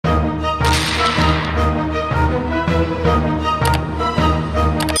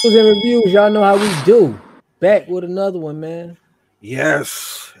News and reviews, y'all know how we do. Back with another one, man.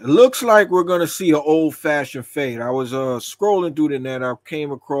 Yes, it looks like we're gonna see an old-fashioned fade. I was scrolling through the net. I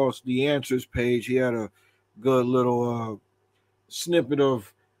came across the answers page. He had a good little snippet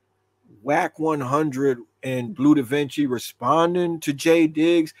of Wack100 and Blue Da Vinci responding to J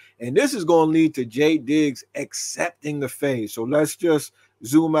Diggs, and this is going to lead to J Diggs accepting the fade. So let's just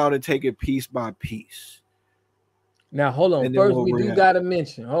zoom out and take it piece by piece. Now, hold on. And then First, we'll we do react. got to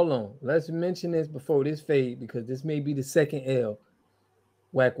mention. Hold on. Let's mention this before this fade because this may be the second L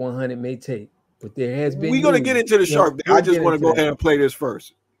Wack100 may take. But there has been. We're going to get into the sharp. We'll I just want to go ahead and play this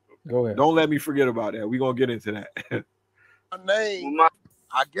first. Go ahead. Don't let me forget about that. We're going to get into that. My name,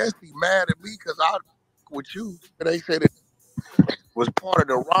 I guess he mad at me because I with you. They said it was part of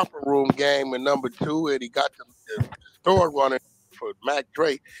the romper room game in '2, and he got the store running for Mac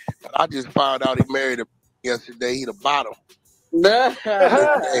Dre. But I just found out he married him yesterday. He the bottom.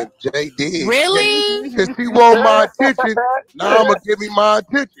 J Diggs. Really? Since he want my attention, now I'm gonna give me my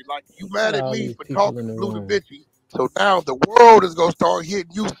attention. Like you mad at me for talking to Blue Da Vinci. So now the world is gonna start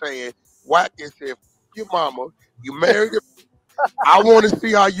hitting you saying, Wack and said, your mama, you married him. I want to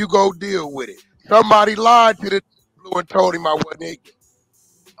see how you go deal with it. Somebody lied to the Blue and told him I wasn't ignorant.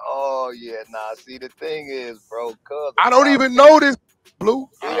 Oh yeah, nah. See, the thing is, bro, cuz I don't even know this Blue.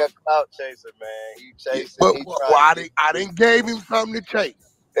 He a clout chaser, man. He chasing. But He I didn't gave him something to chase.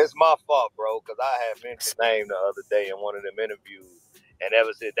 It's my fault, bro, because I had mentioned his name the other day in one of them interviews, and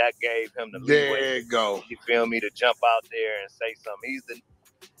ever since that gave him the leeway. There you go. You feel me, to jump out there and say something. He's the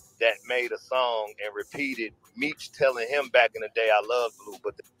that made a song and repeated Meech telling him back in the day, I love Blue,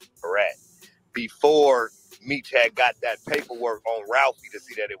 but the rat. Before Meech had got that paperwork on Ralphie to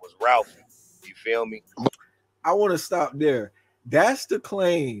see that it was Ralphie. You feel me? I want to stop there. That's the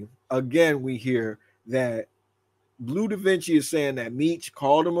claim. Again, we hear that Blue Da Vinci is saying that Meech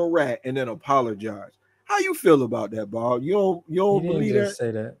called him a rat and then apologized. How you feel about that, Bob? You don't believe that? Say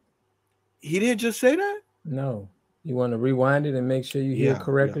that. He didn't just say that? No. You want to rewind it and make sure you hear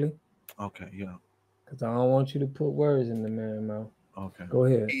correctly? Yeah. Okay, yeah. Because I don't want you to put words in the man's mouth. Okay. Go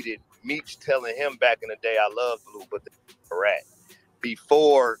ahead. Meech telling him back in the day, I love Blue, but the rat.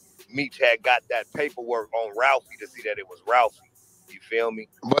 Before Meech had got that paperwork on Ralphie to see that it was Ralphie. You feel me?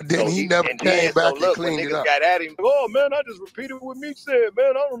 But then he never came back and cleaned it up. Got at him, oh man, I just repeated what Meech said,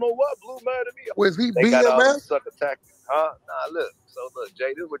 man. I don't know why Blue mad at me. Was he being a man? Sucker tactic, huh? Nah, look. So look,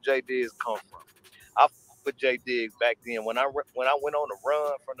 Jay, this is where J Diggs come from. I with J Diggs back then when I went on the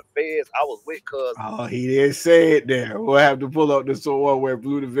run from the feds, I was with cuz. Oh, he didn't say it there. We'll have to pull up this one where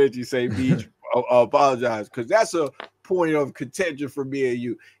Blue Da Vinci say Meech apologize, because that's a point of contention for me and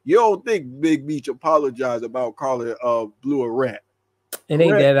you. You don't think Big Meech apologized about calling Blue a rat? It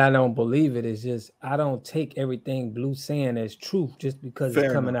ain't that I don't believe it. It's just I don't take everything Blue saying as truth just because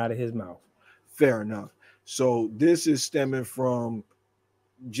it's coming out of his mouth. Fair enough. So this is stemming from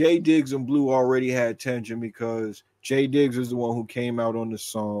J Diggs and Blue already had tension because J Diggs is the one who came out on the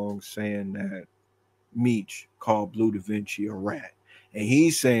song saying that Meech called Blue Da Vinci a rat. And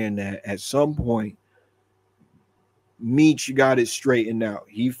he's saying that at some point Meech got it straightened out.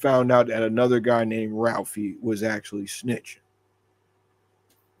 He found out that another guy named Ralphie was actually snitching.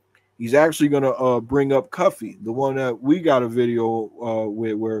 He's actually going to bring up Cuffy, the one that we got a video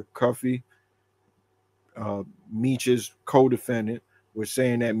with where Cuffy, Meech's co-defendant, was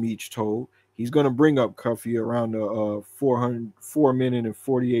saying that Meech told. He's going to bring up Cuffy around the 4 minute and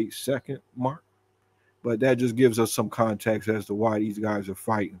 48 second mark. But that just gives us some context as to why these guys are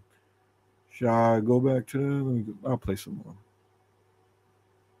fighting. Should I go back to them? I'll play some more.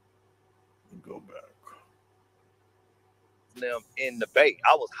 Go back. Them in the bay.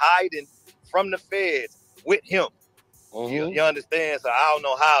 I was hiding from the feds with him. You understand? So I don't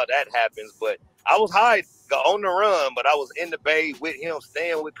know how that happens, but I was hiding on the run, but I was in the bay with him,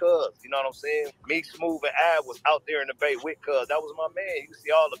 staying with cuz. You know what I'm saying? Me, Smooth, and Ab was out there in the bay with cuz. That was my man. You see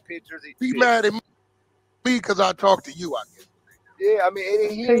all the pictures. He mad at me because I talked to you, I guess. Yeah, I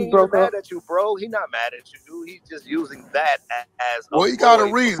mean, he ain't mad at you, bro. He not mad at you. He's just using that as well, he got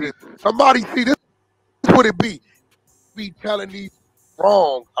a reason. Somebody see this would it be telling me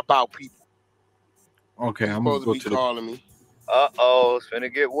wrong about people. Okay, I'm supposed to be calling me. Uh-oh, it's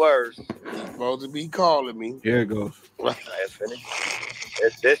finna get worse. He's supposed to be calling me. Here it goes.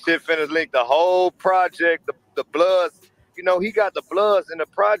 This shit finna link the whole project, the Bloods. You know, he got the Bloods in the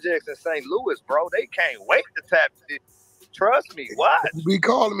projects in St. Louis, bro. They can't wait to tap this. Trust me, what? He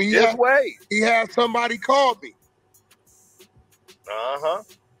calling me. Just wait. He had somebody call me. Uh-huh.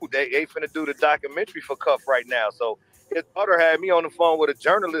 They finna do the documentary for Cuff right now. So his daughter had me on the phone with a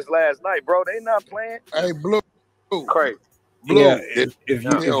journalist last night, bro. They not playing. Hey, Blue. Crazy. Yeah, if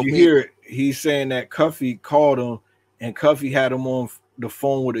you hear it, he's saying that Cuffy called him, and Cuffy had him on the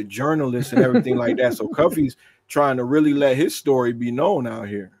phone with a journalist and everything like that. So Cuffy's trying to really let his story be known out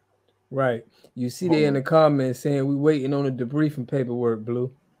here. Right. You see there in the comments saying we waiting on the debriefing paperwork,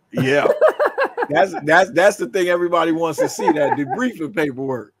 Blue. Yeah. That's the thing everybody wants to see, that debriefing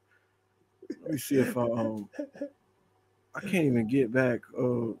paperwork. Let me see if I can't even get back.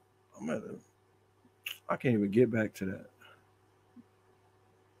 I can't even get back to that.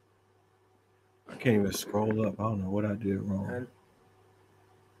 I can't even scroll up. I don't know what I did wrong.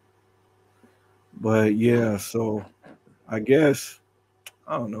 But yeah, so I guess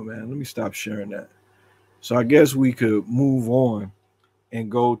I don't know, man. Let me stop sharing that. So I guess we could move on and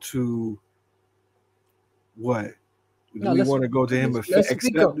go to what? Do we want to go to him? Let's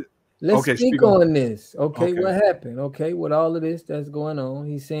speak on this. Okay, what happened? Okay, with all of this that's going on,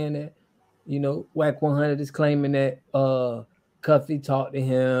 he's saying that, Wack100 is claiming that Cuffy talked to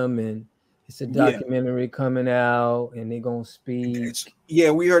him, and it's a documentary coming out, and they're gonna speak.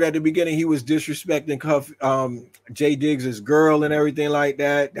 Yeah, we heard at the beginning he was disrespecting J Diggs' girl and everything like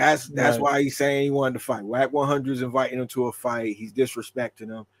that. That's why he's saying he wanted to fight. Wack100 is inviting him to a fight. He's disrespecting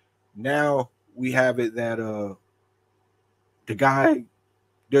him. Now we have it that the guy,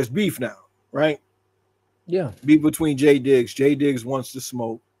 there's beef now, right? Yeah, beef between J Diggs. J Diggs wants to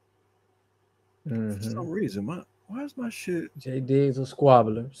smoke. For some reason, why is my shit? J Diggs a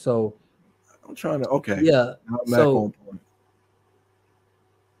squabbler, so I'm trying to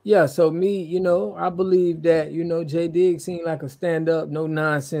Yeah, so me, I believe that J Diggs seemed like a stand-up, no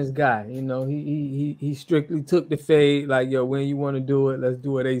nonsense guy. He strictly took the fade, like, yo, when you want to do it, let's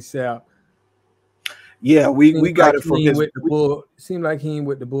do it ASAP. Yeah, we got it from his. Seemed like he ain't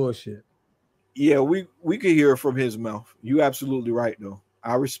with the bullshit. Yeah, we could hear it from his mouth. You absolutely right, though.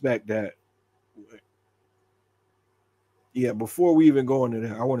 I respect that. Yeah, before we even go into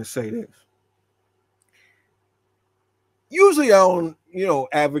that, I want to say this. Usually I don't,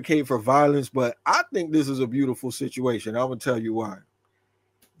 advocate for violence, but I think this is a beautiful situation. I'm gonna tell you why.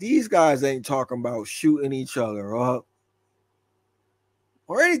 These guys ain't talking about shooting each other up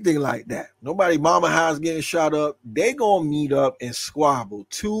or anything like that. Nobody mama house getting shot up. They gonna meet up and squabble.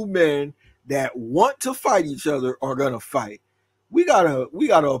 Two men that want to fight each other are gonna fight. We gotta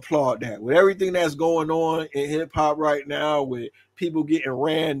applaud that. With everything that's going on in hip hop right now, with people getting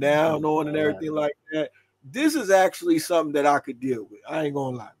ran down on and everything like that, this is actually something that I could deal with. I ain't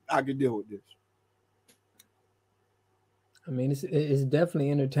gonna lie, I could deal with this. I mean, it's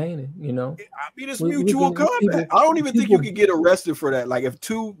definitely entertaining, I mean, it's mutual combat. I don't even think you could get arrested for that. Like, if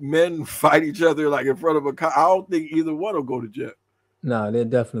two men fight each other like in front of a cop, I don't think either one will go to jail. No, they'll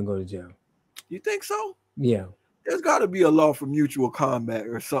definitely go to jail. You think so? Yeah. There's got to be a law for mutual combat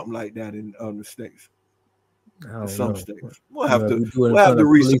or something like that in the states. Some states. We'll have to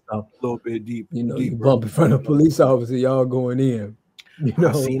research a little bit deeper. You bump in front of a police officer, y'all going in.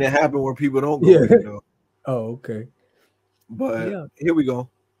 I've seen it happen where people don't go in, though. Oh, okay. But here we go.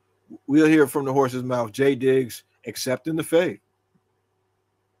 We'll hear from the horse's mouth. J Diggs accepting the fade.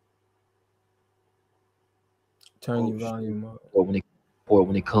 Turn your volume up.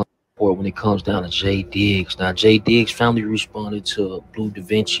 When it comes down to J Diggs, now J Diggs family responded to Blue Da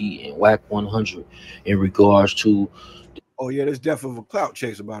Vinci and Wack100 in regards to. Oh yeah, there's definitely a clout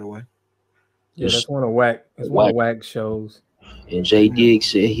chaser, by the way. Yeah, that's one of Wack. That's one of Wack shows. And J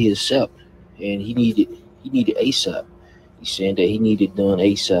Diggs said he accept, and he needed ASAP. He's saying that he needed done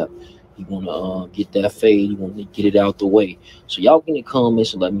ASAP. He want to get that fade. He want to get it out the way. So y'all get in the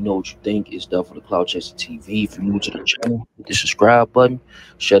comments and let me know what you think. It's done for the Cloud Chaser TV. If you're new to the channel, hit the subscribe button.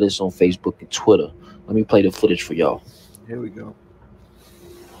 Share this on Facebook and Twitter. Let me play the footage for y'all. Here we go.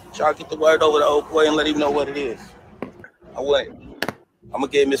 Y'all get the word over to old boy and let him know what it is. I'm gonna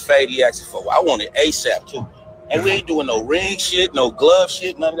give him his fade he asked for. I want it ASAP too. And we ain't doing no ring shit, no glove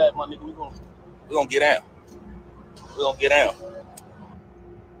shit, none of that, my nigga. We're gonna get down. We're gonna get down.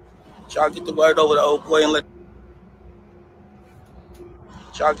 Y'all get the word over to old boy and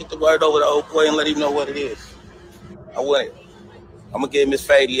let him know what it is. I'm gonna give him his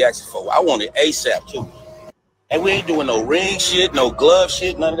fade he asked for. I want it ASAP too. And we ain't doing no ring shit, no glove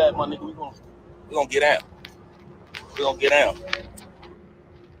shit, none of that, my nigga. We're gonna get down. We're gonna get down.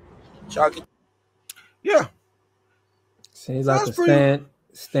 Y'all get. Yeah. Seems like a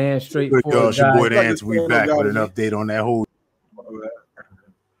stand straightforward guy. Your boy Dance, we back with an update on that whole.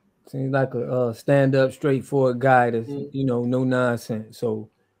 Seems like a stand-up, straightforward guy that's, no nonsense. So,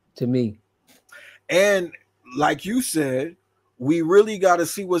 to me. And like you said, we really got to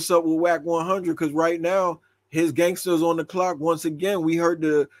see what's up with Wack100, because right now, his gangsters on the clock. Once again, we heard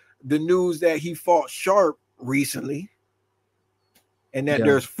the news that he fought Sharp recently. and that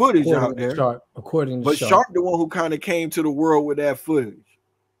there's footage out there. According to Sharp, the one who kind of came to the world with that footage.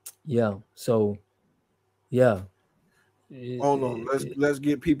 Yeah. So, yeah. Hold on, let's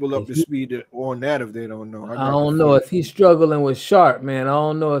get people up to speed on that if they don't know. I don't know if he's struggling with Sharp, man. I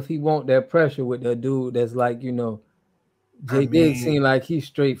don't know if he want that pressure with that dude that's like, you know, J Diggs seem like he's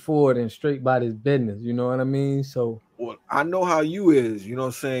straightforward and straight about his business. You know what I mean? So, well, I know how you is. You know what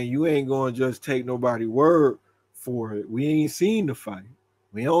I'm saying? You ain't gonna just take nobody word for it. We ain't seen the fight.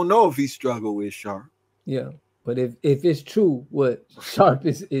 We don't know if he struggled with Sharp. Yeah, but if it's true what Sharp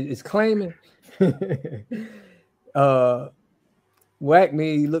is claiming, Wack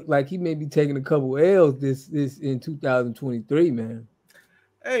may look like he may be taking a couple L's this in 2023, man.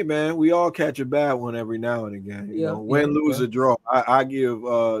 Hey man, we all catch a bad one every now and again. You know, win, lose, or draw. I give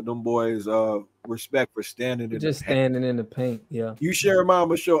them boys respect for standing in standing in the paint. Yeah. You share mine. I'm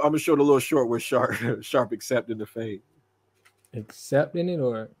gonna show the little short with Sharp accepting the fade. Accepting it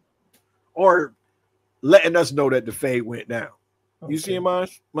or letting us know that the fade went down. Okay. You seeing my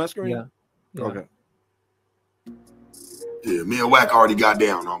screen? Yeah. Okay. Yeah, me and Wack already got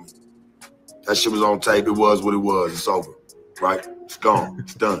down on me. That shit was on tape. It was what it was. It's over. Right? It's gone.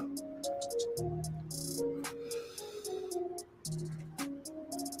 It's done.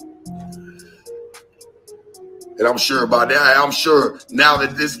 And I'm sure by that, I'm sure now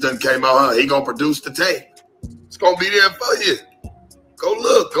that this done came out, he gonna produce the tape. It's gonna be there for you. Go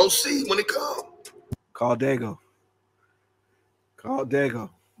look, go see when it comes. Call Dago.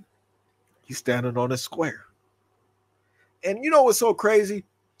 He's standing on a square. And you know what's so crazy?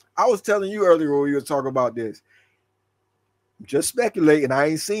 I was telling you earlier when we were talking about this. Just speculating, I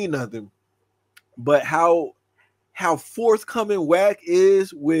ain't seen nothing. But how forthcoming Wack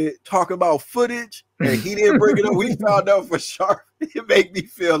is with talking about footage, and he didn't bring it up. We found out for sure. It make me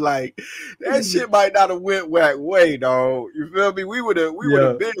feel like that shit might not have went Wack way, dog. You feel me? We would have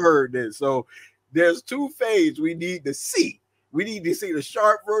been heard this. So there's two fades we need to see. We need to see the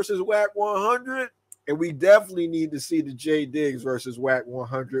Sharp versus Wack100, and we definitely need to see the J Diggs versus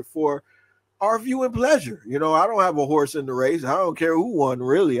Wack100 for our viewing pleasure. You know, I don't have a horse in the race. I don't care who won,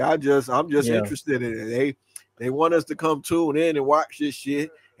 really. I'm just interested in it. They want us to come tune in and watch this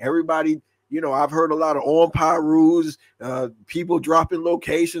shit. Everybody, you know, I've heard a lot of on-par rules, people dropping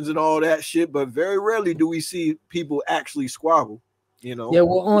locations and all that shit, but very rarely do we see people actually squabble. You know, yeah,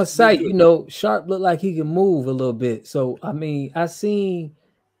 well, on site, you know, Sharp looked like he can move a little bit. So I mean, I seen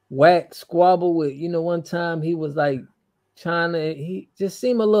Wack squabble with, you know, one time he was like he just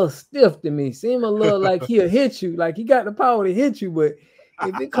seemed a little stiff to me. Seemed a little like he'll hit you, like he got the power to hit you, but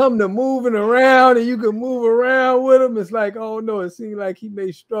if it come to moving around and you can move around with him, it's like, oh no, it seems like he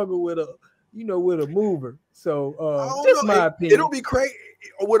may struggle with a mover. So just my opinion. It'll be crazy.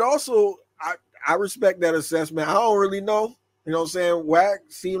 Would also I respect that assessment. I don't really know. You know what I'm saying? Wack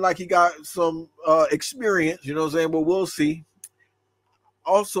seemed like he got some experience, you know what I'm saying? But we'll see.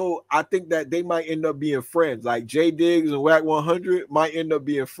 Also, I think that they might end up being friends. Like J Diggs and Wack100 might end up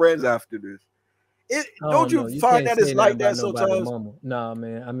being friends after this. Don't you find that it's like that sometimes? No,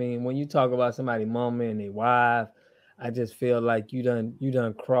 man. I mean, when you talk about somebody mama and their wife, I just feel like you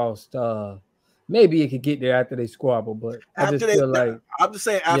done crossed. Maybe it could get there after they squabble, but I'm just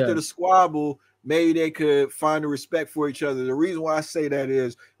saying after the squabble, maybe they could find a respect for each other. The reason why I say that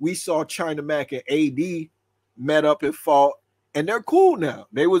is we saw China Mac and AD met up and fought, and they're cool now.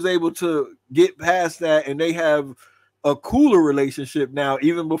 They was able to get past that, and they have a cooler relationship now,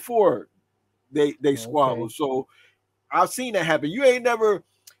 even before they squabble. So I've seen that happen. You ain't never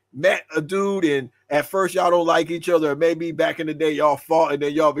met a dude and at first y'all don't like each other, or maybe back in the day y'all fought and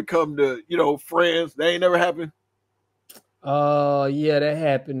then y'all become friends. That ain't never happened. Yeah, that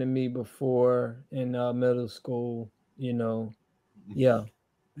happened to me before in middle school, you know. Yeah.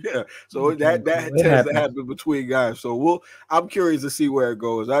 Yeah, so that tends to happen between guys. So I'm curious to see where it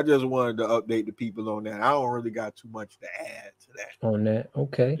goes. I just wanted to update the people on that. I don't really got too much to add to that. On that,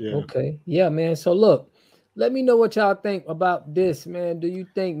 okay, okay, yeah, man. So look, let me know what y'all think about this, man. Do you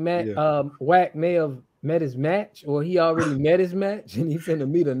think Wack may have met his match, or he already met his match and he finna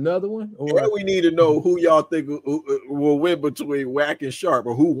meet another one? Or we need to know who y'all think will win between Wack and Sharp,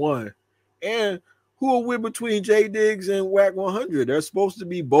 or who won, and who will win between J Diggs and Wack100. They're supposed to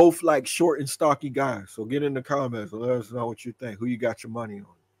be both like short and stocky guys. So get in the comments and let us know what you think. Who you got your money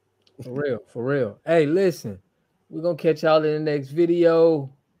on? For real. Hey, listen, we're gonna catch y'all in the next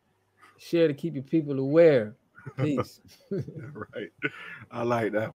video. Share to keep your people aware. Peace. Right. I like that.